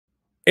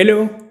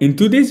Hello, in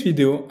today's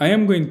video, I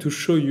am going to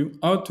show you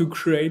how to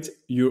create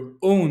your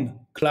own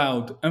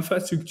cloud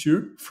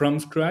infrastructure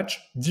from scratch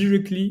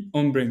directly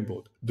on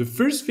Brainboard. The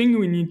first thing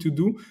we need to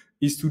do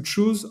is to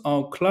choose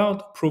our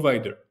cloud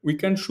provider. We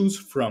can choose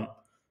from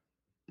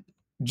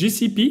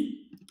GCP,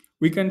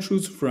 we can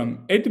choose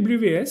from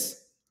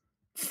AWS,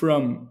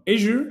 from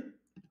Azure,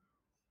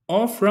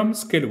 or from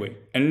Scaleway.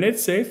 And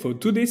let's say for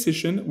today's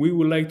session, we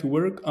would like to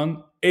work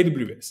on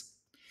AWS.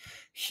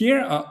 Here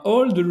are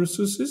all the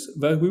resources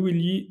that we will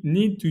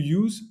need to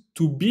use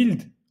to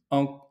build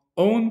our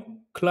own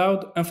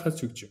cloud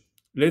infrastructure.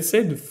 Let's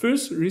say the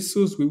first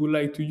resource we would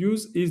like to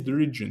use is the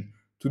region.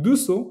 To do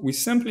so, we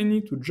simply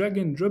need to drag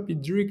and drop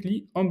it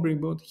directly on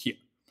Brainboard here.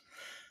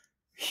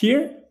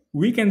 Here,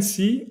 we can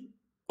see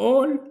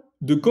all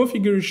the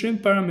configuration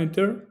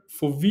parameter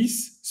for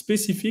this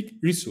specific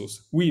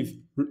resource with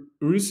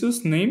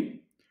resource name,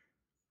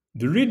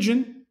 the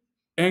region,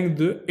 and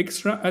the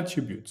extra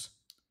attributes.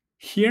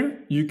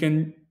 Here, you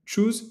can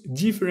choose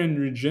different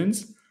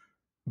regions,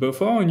 but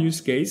for our use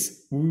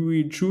case, we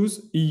will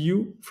choose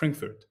EU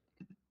Frankfurt.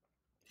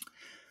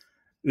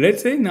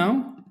 Let's say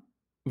now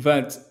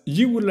that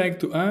you would like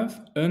to have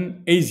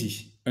an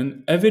AZ,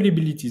 an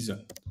availability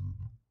zone.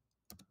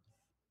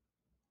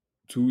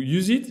 To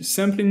use it,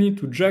 simply need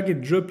to drag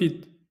and drop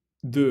it,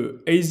 the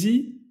AZ,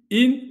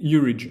 in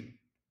your region.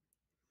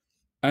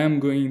 I am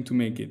going to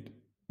make it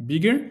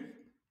bigger.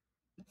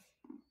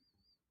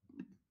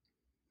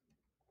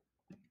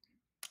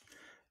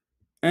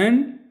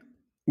 And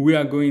we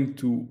are going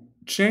to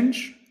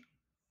change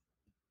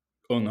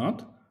or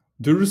not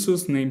the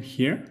resource name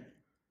here.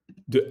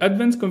 The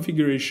advanced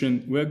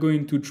configuration, we are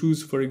going to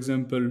choose, for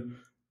example,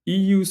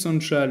 EU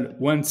Central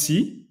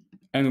 1C,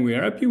 and we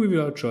are happy with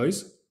our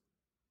choice.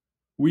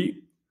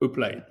 We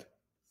apply it.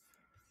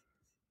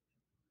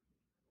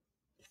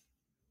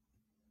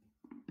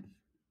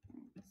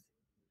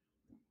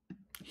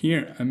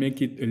 Here, I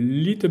make it a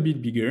little bit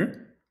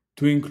bigger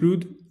to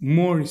include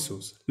more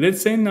resources.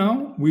 Let's say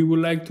now we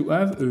would like to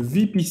have a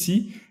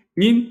VPC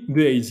in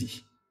the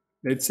AZ.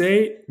 Let's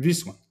say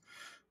this one.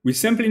 We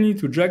simply need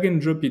to drag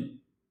and drop it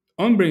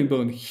on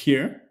Brainboard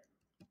here.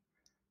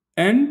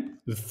 And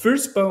the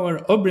first power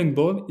of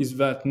Brainboard is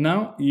that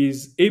now it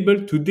is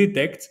able to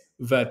detect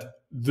that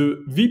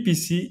the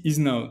VPC is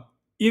now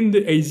in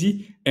the AZ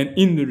and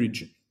in the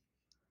region.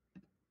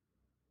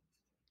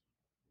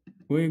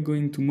 We're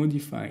going to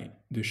modify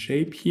the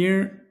shape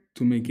here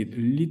to make it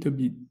a little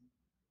bit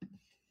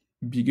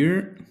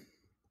bigger,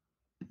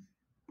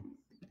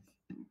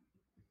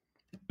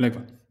 like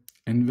that.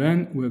 And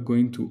then we're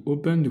going to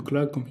open the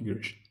cloud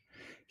configuration.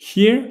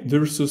 Here, the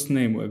resource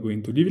name, we're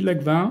going to leave it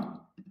like that.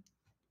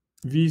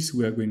 This,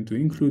 we are going to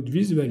include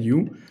this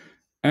value,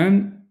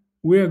 and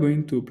we are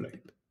going to apply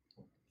it.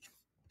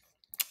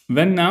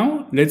 Then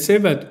now, let's say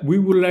that we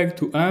would like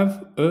to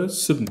have a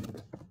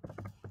subnet.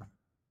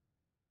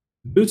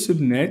 The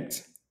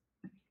subnet,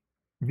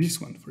 this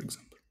one, for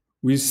example,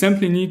 we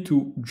simply need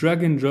to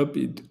drag and drop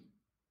it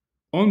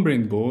on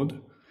Brainboard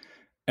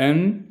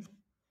and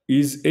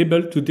is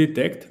able to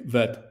detect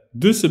that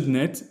the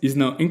subnet is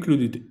now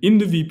included in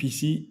the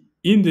VPC,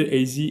 in the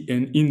AZ,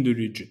 and in the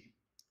region.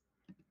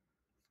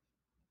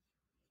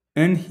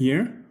 And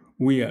here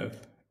we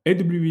have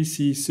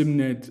AWC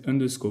subnet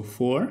underscore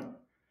 4.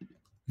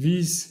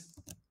 This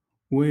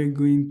we're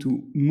going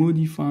to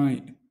modify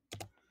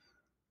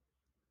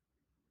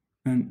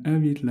and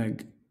have it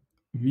like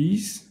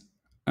this.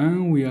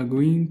 And we are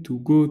going to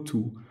go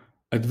to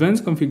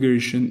advanced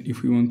configuration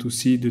if we want to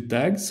see the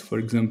tags, for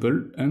example,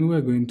 and we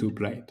are going to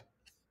apply it.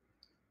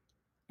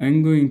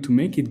 I'm going to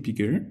make it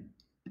bigger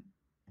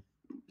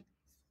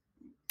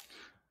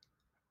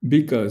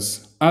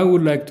because I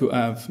would like to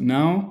have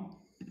now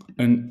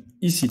an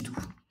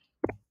EC2.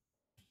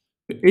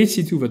 The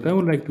EC2 that I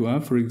would like to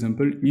have, for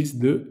example, is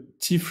the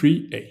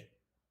T3A.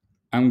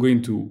 I'm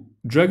going to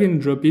drag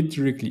and drop it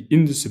directly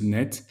in the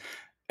subnet,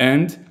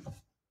 and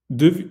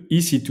the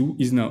EC2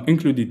 is now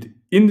included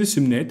in the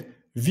subnet,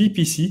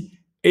 VPC,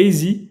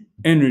 AZ,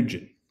 and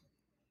region.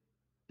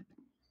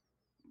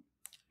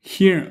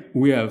 Here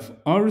we have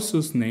our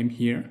resource name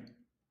here,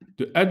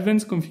 the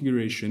advanced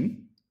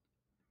configuration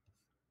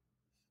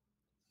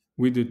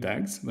with the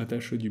tags that I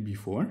showed you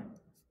before,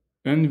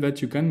 and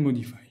that you can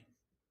modify.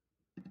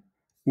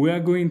 We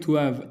are going to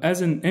have as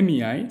an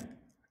MEI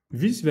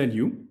this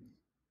value,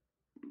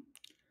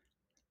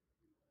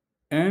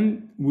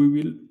 and we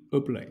will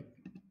apply.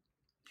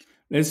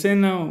 Let's say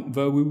now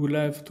that we would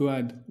like to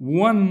add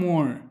one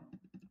more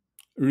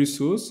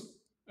resource,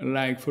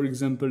 like for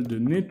example the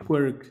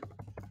network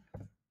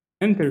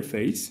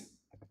interface.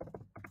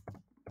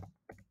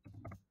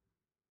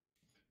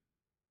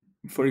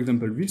 For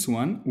example, this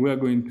one, we are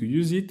going to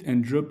use it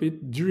and drop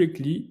it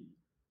directly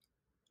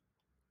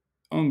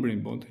on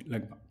Brainboard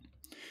like that.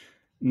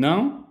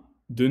 Now,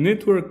 the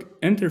network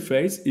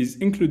interface is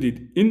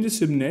included in the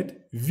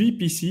subnet,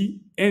 VPC,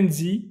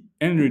 NZ,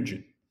 and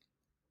region.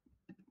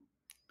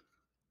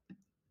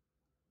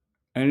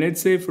 And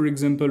let's say, for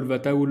example,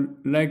 that I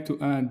would like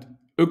to add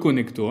a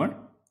connector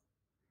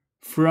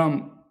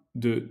from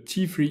the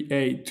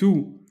T3A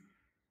to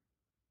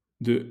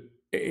the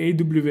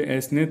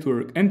AWS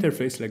network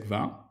interface like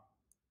that,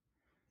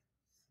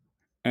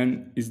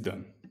 and it's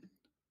done.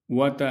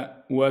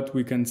 What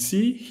we can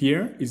see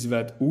here is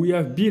that we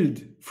have built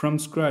from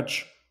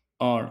scratch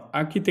our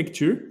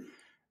architecture,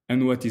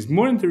 and what is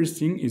more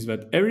interesting is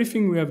that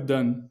everything we have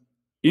done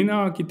in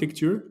our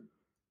architecture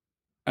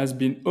has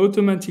been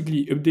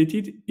automatically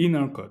updated in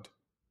our code.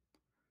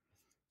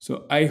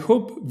 So I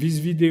hope this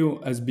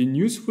video has been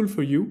useful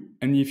for you,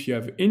 and if you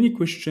have any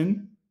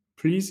question,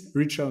 please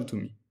reach out to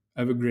me.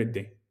 Have a great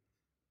day.